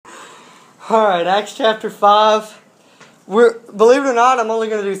All right, Acts chapter 5. Believe it or not, I'm only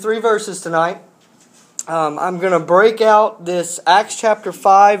going to do 3 verses tonight. I'm going to break out this Acts chapter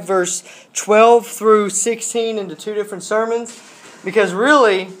 5, verse 12 through 16 into 2 different sermons. Because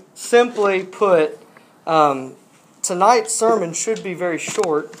really, simply put, tonight's sermon should be very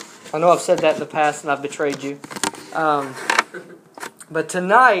short. I know I've said that in the past and I've betrayed you. But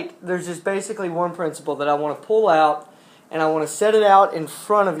tonight, there's just basically one principle that I want to pull out, and I want to set it out in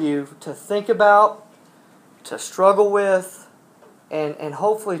front of you to think about, to struggle with, and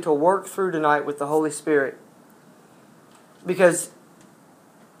hopefully to work through tonight with the Holy Spirit. Because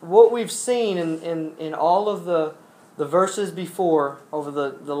what we've seen in all of the verses before, over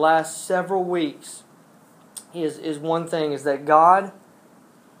the last several weeks, is one thing, is that God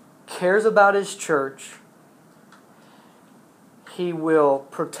cares about His church. He will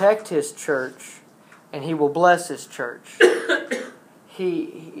protect His church, and He will bless His church.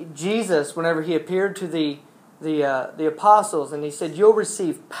 Jesus, whenever He appeared to the apostles, and He said, "You'll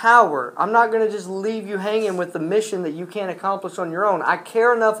receive power. I'm not going to just leave you hanging with the mission that you can't accomplish on your own. I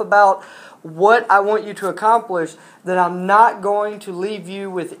care enough about what I want you to accomplish that I'm not going to leave you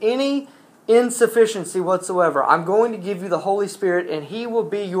with any insufficiency whatsoever. I'm going to give you the Holy Spirit, and He will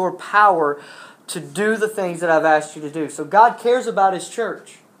be your power to do the things that I've asked you to do." So God cares about His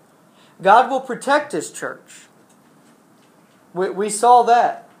church. God will protect His church. We saw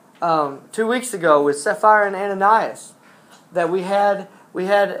that 2 weeks ago with Sapphira and Ananias, that we had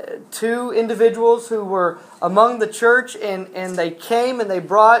 2 individuals who were among the church, and they came and they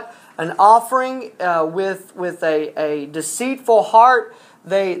brought an offering with a deceitful heart.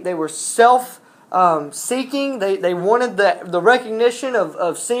 They were self-seeking. They wanted the recognition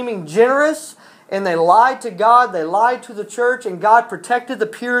of seeming generous. And they lied to God, they lied to the church, and God protected the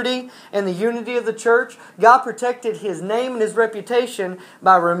purity and the unity of the church. God protected His name and His reputation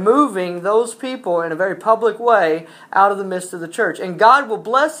by removing those people in a very public way out of the midst of the church. And God will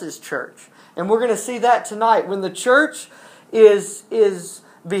bless His church. And we're going to see that tonight. When the church is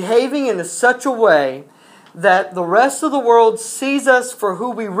behaving in such a way that the rest of the world sees us for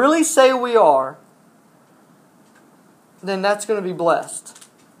who we really say we are, then that's going to be blessed.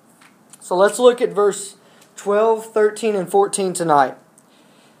 So let's look at verse 12, 13, and 14 tonight.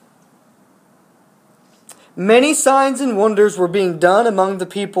 Many signs and wonders were being done among the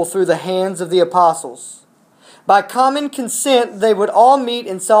people through the hands of the apostles. By common consent, they would all meet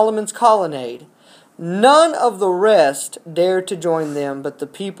in Solomon's colonnade. None of the rest dared to join them, but the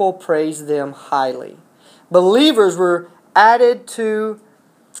people praised them highly. Believers were added to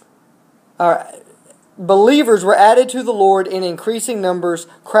the Lord in increasing numbers,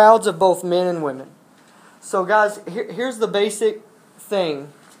 crowds of both men and women. So guys, here's the basic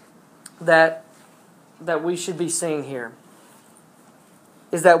thing that we should be seeing here.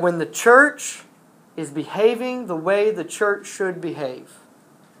 Is that when the church is behaving the way the church should behave,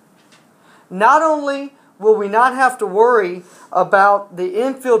 not only will we not have to worry about the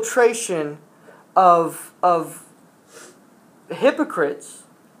infiltration of hypocrites,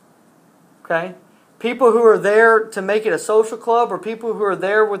 okay? People who are there to make it a social club, or people who are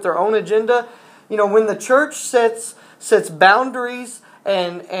there with their own agenda. You know, when the church sets boundaries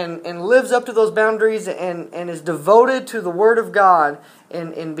and lives up to those boundaries and is devoted to the Word of God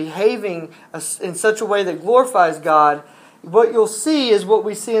and behaving in such a way that glorifies God, what you'll see is what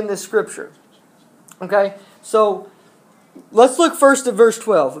we see in this scripture. Okay? So, let's look first at verse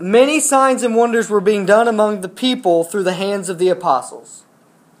 12. Many signs and wonders were being done among the people through the hands of the apostles.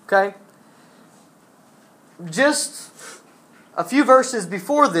 Okay? Just a few verses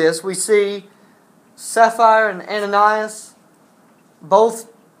before this, we see Sapphira and Ananias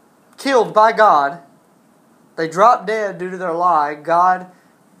both killed by God. They drop dead due to their lie. God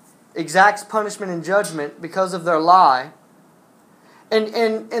exacts punishment and judgment because of their lie.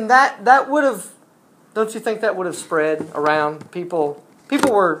 And that would have, don't you think that would have spread around? People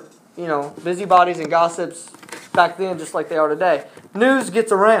were, busybodies and gossips back then just like they are today. News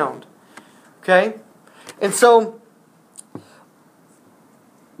gets around. Okay? And so,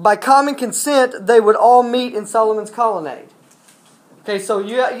 by common consent, they would all meet in Solomon's colonnade. Okay, so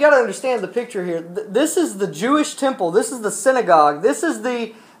you got to understand the picture here. This is the Jewish temple. This is the synagogue. This is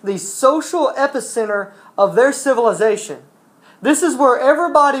the social epicenter of their civilization. This is where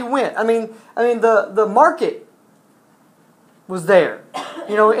everybody went. I mean, the market was there.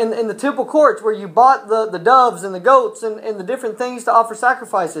 In the temple courts where you bought the doves and the goats and the different things to offer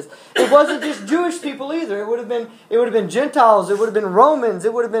sacrifices. It wasn't just Jewish people either. It would have been Gentiles. It would have been Romans.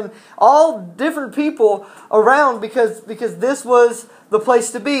 It would have been all different people around because this was the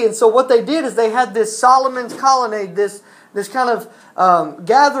place to be. And so what they did is they had this Solomon's colonnade, this this kind of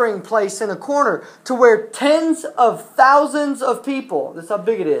gathering place in a corner to where tens of thousands of people, that's how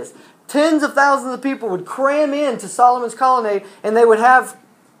big it is, tens of thousands of people would cram into Solomon's colonnade and they would have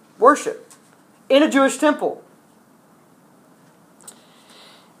worship in a Jewish temple.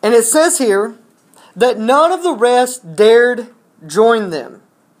 And it says here that none of the rest dared join them,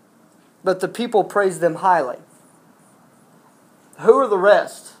 but the people praised them highly. Who are the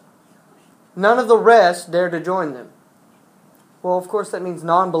rest? None of the rest dared to join them. Well, of course, that means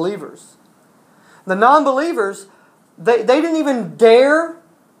non-believers. The non-believers, they didn't even dare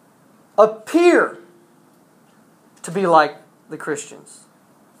appear to be like the Christians.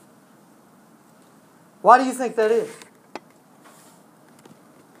 Why do you think that is?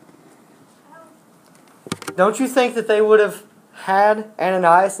 Don't you think that they would have had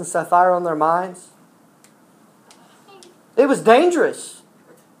Ananias and Sapphira on their minds? It was dangerous.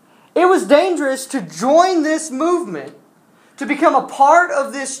 It was dangerous to join this movement, to become a part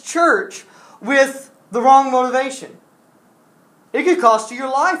of this church with the wrong motivation. It could cost you your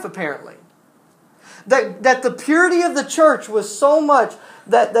life, apparently. That the purity of the church was so much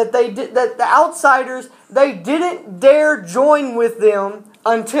that the outsiders, they didn't dare join with them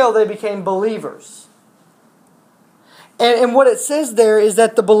until they became believers. And what it says there is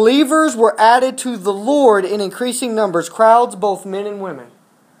that the believers were added to the Lord in increasing numbers, crowds, both men and women.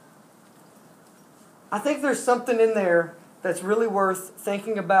 I think there's something in there that's really worth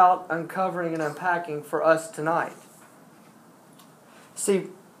thinking about, uncovering, and unpacking for us tonight. See,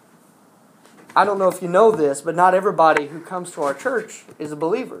 I don't know if you know this, but not everybody who comes to our church is a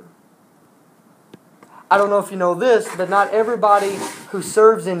believer. I don't know if you know this, but not everybody who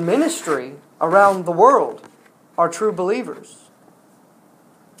serves in ministry around the world are true believers.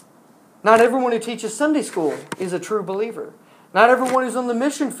 Not everyone who teaches Sunday school is a true believer. Not everyone who's on the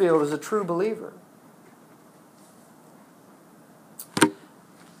mission field is a true believer.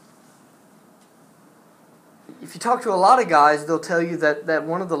 If you talk to a lot of guys, they'll tell you that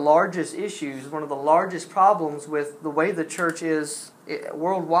one of the largest issues, one of the largest problems with the way the church is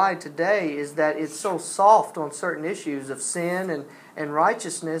worldwide today is that it's so soft on certain issues of sin and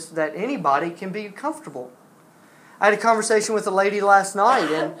righteousness that anybody can be comfortable. I had a conversation with a lady last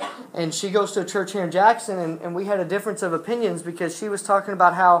night, and she goes to a church here in Jackson, and we had a difference of opinions because she was talking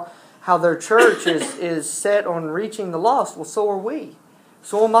about how their church is set on reaching the lost. Well, so are we.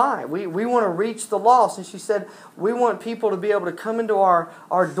 So am I. We want to reach the lost. And she said, we want people to be able to come into our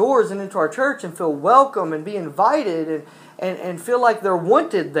doors and into our church and feel welcome and be invited and feel like they're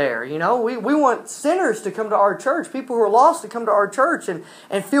wanted there. You know, we want sinners to come to our church, people who are lost to come to our church and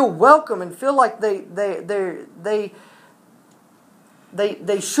feel welcome and feel like they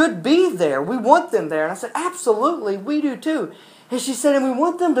should be there. We want them there. And I said, absolutely, we do too. And she said, and we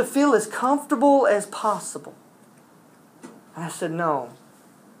want them to feel as comfortable as possible. And I said, no,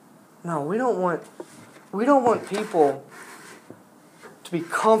 we don't want people to be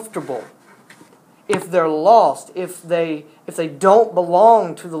comfortable if they're lost, if they don't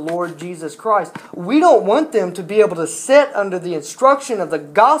belong to the Lord Jesus Christ. We don't want them to be able to sit under the instruction of the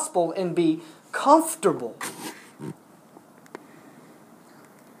gospel and be comfortable.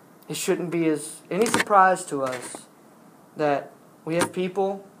 It shouldn't be any surprise to us that we have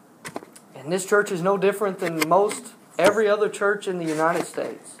people, and this church is no different than every other church in the United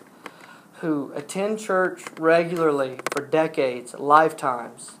States, who attend church regularly for decades,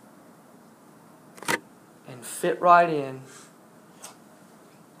 lifetimes, and fit right in,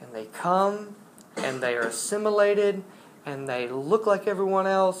 and they come, and they are assimilated, and they look like everyone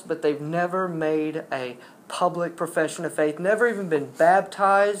else, but they've never made a public profession of faith, never even been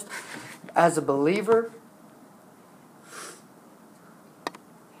baptized as a believer.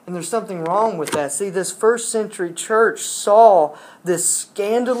 And there's something wrong with that. See, this first century church saw this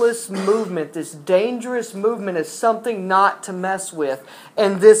scandalous movement, this dangerous movement as something not to mess with.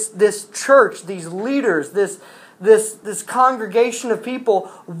 And this church, these leaders, this congregation of people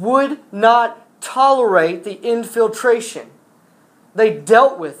would not tolerate the infiltration. They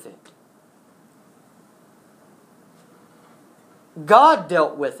dealt with it. God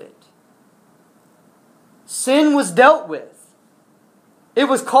dealt with it. Sin was dealt with. It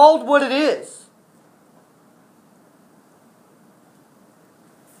was called what it is.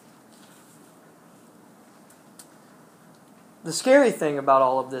 The scary thing about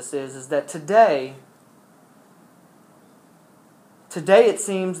all of this is that today it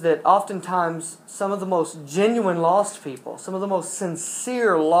seems that oftentimes some of the most genuine lost people, some of the most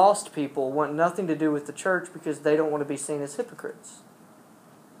sincere lost people want nothing to do with the church because they don't want to be seen as hypocrites.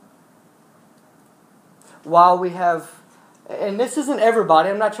 While we have, and this isn't everybody,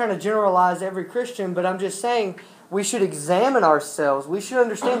 I'm not trying to generalize every Christian, but I'm just saying we should examine ourselves. We should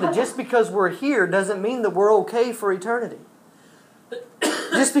understand that just because we're here doesn't mean that we're okay for eternity.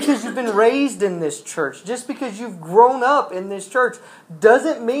 Just because you've been raised in this church, just because you've grown up in this church,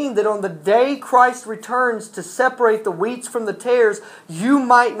 doesn't mean that on the day Christ returns to separate the wheats from the tares, you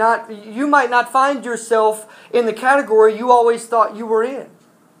might not find yourself in the category you always thought you were in.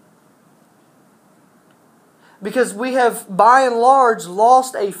 Because we have, by and large,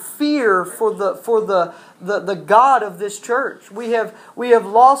 lost a fear for the God of this church. We have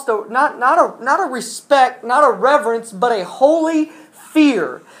lost not a respect, not a reverence, but a holy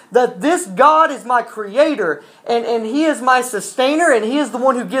fear that this God is my creator and He is my sustainer and He is the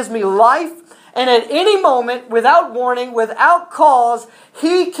one who gives me life. And at any moment, without warning, without cause,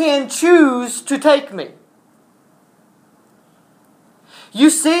 He can choose to take me. You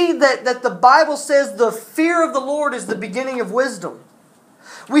see that the Bible says the fear of the Lord is the beginning of wisdom.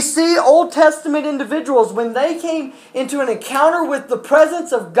 We see Old Testament individuals, when they came into an encounter with the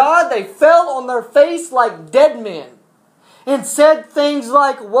presence of God, they fell on their face like dead men and said things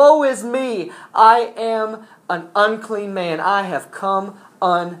like, "Woe is me, I am an unclean man, I have come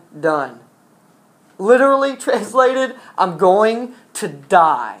undone." Literally translated, I'm going to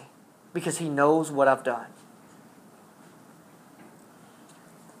die because He knows what I've done.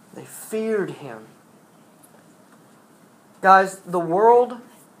 They feared Him. Guys, the world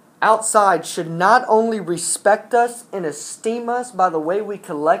outside should not only respect us and esteem us by the way we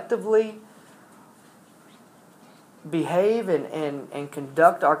collectively behave and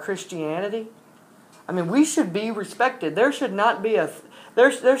conduct our Christianity. I mean, we should be respected. There should not be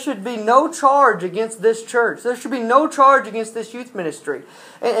there should be no charge against this church. There should be no charge against this youth ministry.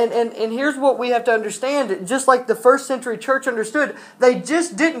 And here's what we have to understand. Just like the first century church understood, they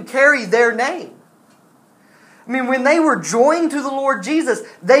just didn't carry their name. I mean, when they were joined to the Lord Jesus,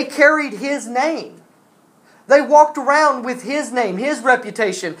 they carried His name. They walked around with His name, His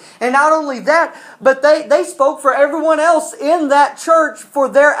reputation. And not only that, but they spoke for everyone else in that church for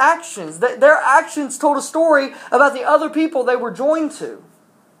their actions. Their actions told a story about the other people they were joined to.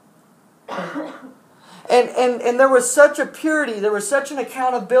 And there was such a purity, there was such an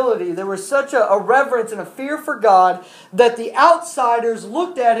accountability, there was such a reverence and a fear for God that the outsiders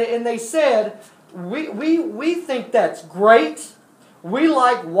looked at it and they said, we think that's great. We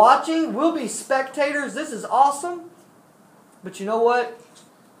like watching. We'll be spectators. This is awesome. But you know what?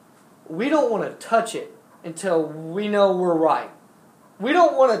 We don't want to touch it until we know we're right. We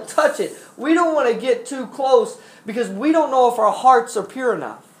don't want to touch it. We don't want to get too close because we don't know if our hearts are pure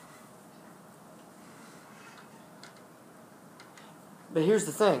enough. But here's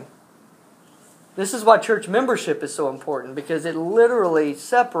the thing. This is why church membership is so important, because it literally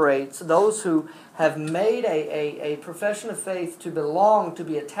separates those who have made a profession of faith to belong, to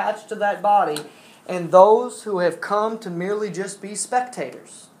be attached to that body, and those who have come to merely just be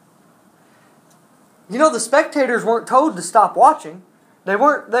spectators. You know, the spectators weren't told to stop watching. They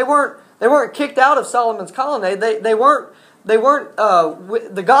weren't kicked out of Solomon's colonnade. They weren't.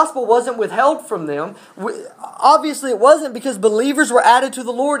 The gospel wasn't withheld from them. Obviously, it wasn't, because believers were added to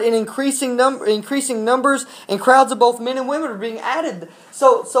the Lord in increasing numbers, and crowds of both men and women were being added.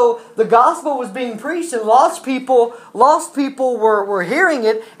 So the gospel was being preached, and lost people were hearing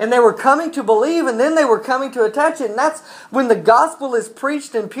it, and they were coming to believe, and then they were coming to attach it. And that's when the gospel is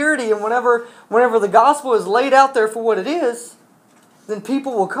preached in purity, and whenever the gospel is laid out there for what it is, then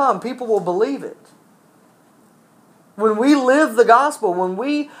people will come. People will believe it. When we live the gospel, when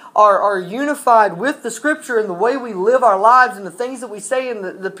we are unified with the Scripture and the way we live our lives and the things that we say and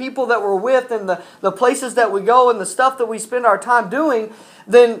the people that we're with and the places that we go and the stuff that we spend our time doing,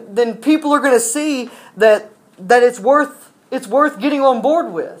 then people are going to see that it's worth getting on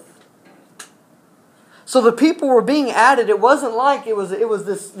board with. So the people were being added. It wasn't like it was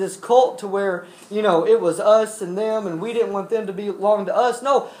this cult to where, it was us and them and we didn't want them to belong to us.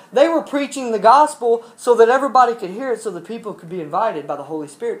 No, they were preaching the gospel so that everybody could hear it, so that people could be invited by the Holy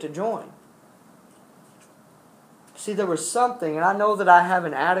Spirit to join. See, there was something, and I know that I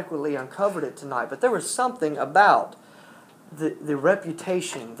haven't adequately uncovered it tonight, but there was something about the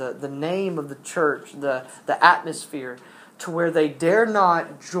reputation, the name of the church, the atmosphere, to where they dare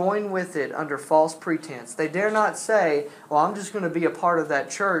not join with it under false pretense. They dare not say, well, I'm just going to be a part of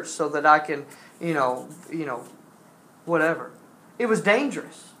that church so that I can, whatever. It was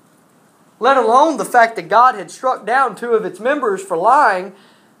dangerous. Let alone the fact that God had struck down 2 of its members for lying.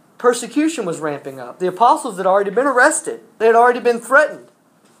 Persecution was ramping up. The apostles had already been arrested. They had already been threatened.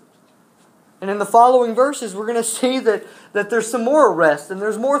 And in the following verses, we're going to see that there's some more arrests, and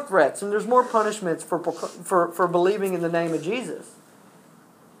there's more threats, and there's more punishments for believing in the name of Jesus.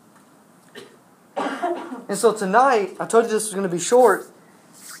 And And so tonight, I told you this was going to be short.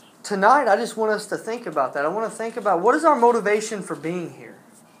 Tonight, I just want us to think about that. I want to think about what is our motivation for being here?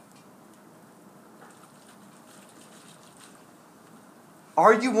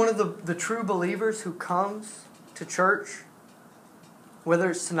 Are you one of the true believers who comes to church?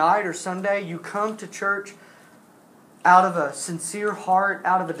 Whether it's tonight or Sunday, you come to church out of a sincere heart,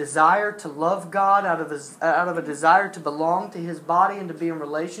 out of a desire to love God, out of a desire to belong to His body and to be in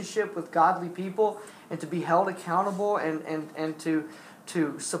relationship with godly people and to be held accountable and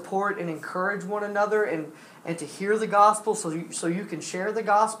to support and encourage one another and to hear the gospel so you can share the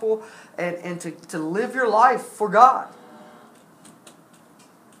gospel and to live your life for God.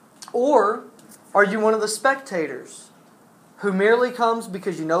 Or are you one of the spectators who merely comes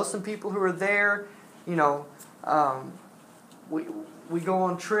because you know some people who are there, we go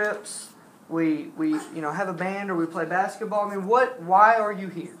on trips, we have a band or we play basketball. I mean, why are you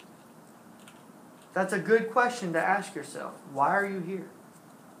here? That's a good question to ask yourself. Why are you here?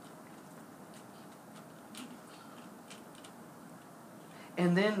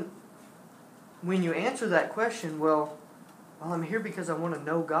 And then when you answer that question, well, I'm here because I want to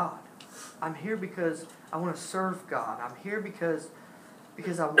know God. I'm here because I want to serve God. I'm here because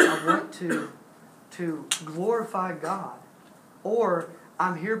I want to glorify God. Or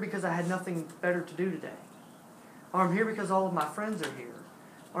I'm here because I had nothing better to do today. Or I'm here because all of my friends are here.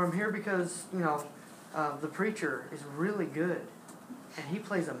 Or I'm here because, the preacher is really good. And he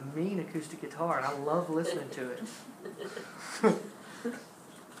plays a mean acoustic guitar and I love listening to it.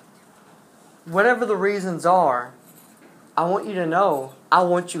 Whatever the reasons are, I want you to know I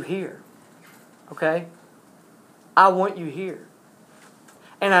want you here. Okay? I want you here.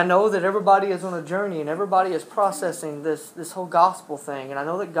 And I know that everybody is on a journey and everybody is processing this whole gospel thing. And I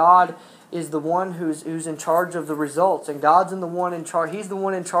know that God is the one who's in charge of the results. And God's the one in charge. He's the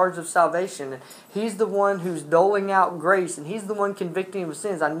one in charge of salvation. And He's the one who's doling out grace. And He's the one convicting of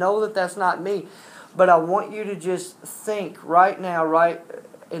sins. I know that that's not me. But I want you to just think right now, right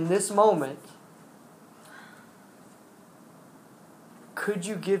in this moment, could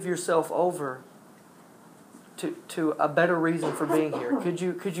you give yourself over to a better reason for being here?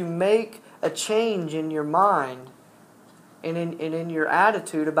 Could you make a change in your mind and in your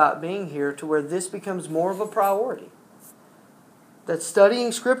attitude about being here to where this becomes more of a priority? That's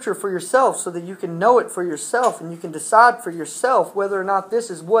studying Scripture for yourself so that you can know it for yourself and you can decide for yourself whether or not this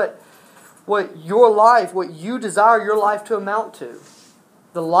is what your life, what you desire your life to amount to.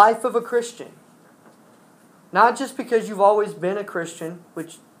 The life of a Christian. Not just because you've always been a Christian,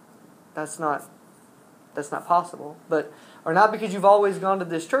 which that's not possible, or not because you've always gone to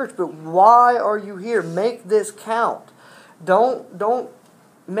this church, but why are you here? Make this count. Don't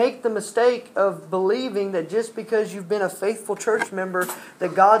make the mistake of believing that just because you've been a faithful church member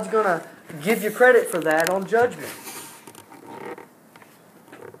that God's going to give you credit for that on judgment.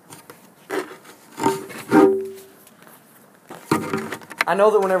 I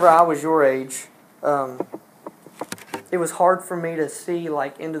know that whenever I was your age, it was hard for me to see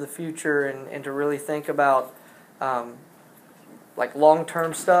into the future and to really think about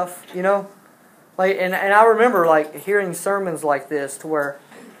long-term stuff, And I remember hearing sermons like this to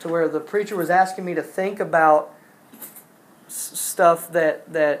where the preacher was asking me to think about stuff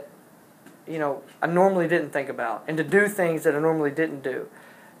that I normally didn't think about and to do things that I normally didn't do.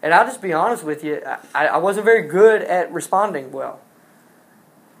 And I'll just be honest with you, I wasn't very good at responding well.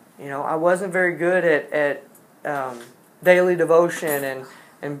 I wasn't very good at daily devotion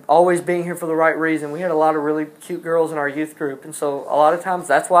and always being here for the right reason. We had a lot of really cute girls in our youth group, and so a lot of times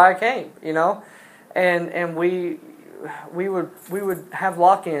that's why I came, And we would have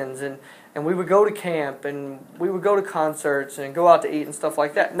lock-ins and we would go to camp and we would go to concerts and go out to eat and stuff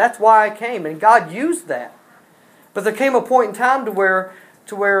like that. And that's why I came, and God used that. But there came a point in time to where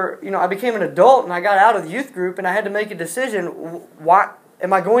I became an adult and I got out of the youth group and I had to make a decision. Why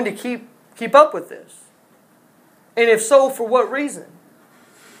am I going to keep up with this? And if so, for what reason?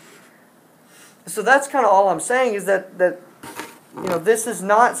 So that's kind of all I'm saying is that this is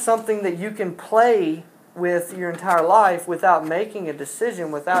not something that you can play with your entire life without making a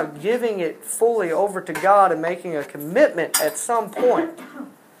decision, without giving it fully over to God and making a commitment at some point.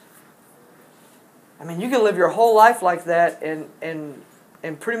 I mean, you can live your whole life like that and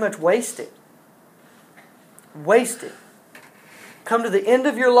pretty much waste it. Waste it. Come to the end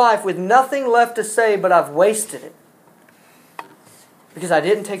of your life with nothing left to say, but I've wasted it. Because I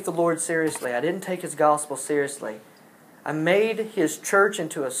didn't take the Lord seriously. I didn't take His gospel seriously. I made His church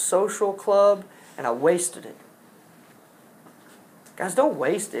into a social club and I wasted it. Guys, don't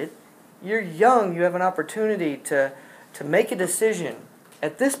waste it. You're young. You have an opportunity to make a decision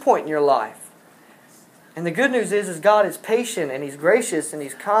at this point in your life. And the good news is God is patient and He's gracious and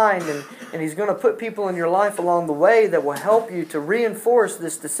He's kind and He's going to put people in your life along the way that will help you to reinforce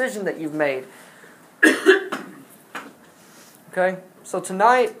this decision that you've made. Okay? So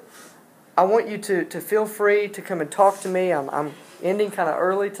tonight, I want you to feel free to come and talk to me. I'm ending kind of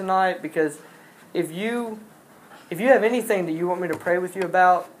early tonight because if you have anything that you want me to pray with you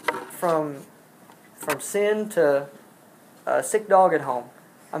about, from sin to a sick dog at home,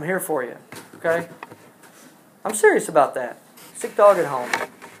 I'm here for you. Okay? I'm serious about that. Sick dog at home.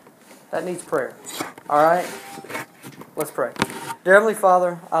 That needs prayer. All right? Let's pray. Dear Heavenly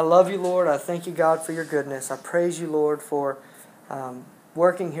Father, I love you, Lord. I thank you, God, for your goodness. I praise you, Lord, for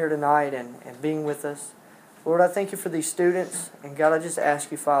working here tonight and being with us. Lord, I thank you for these students. And God, I just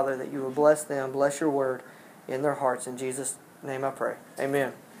ask you, Father, that you will bless them, bless your word in their hearts. In Jesus' name I pray.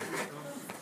 Amen.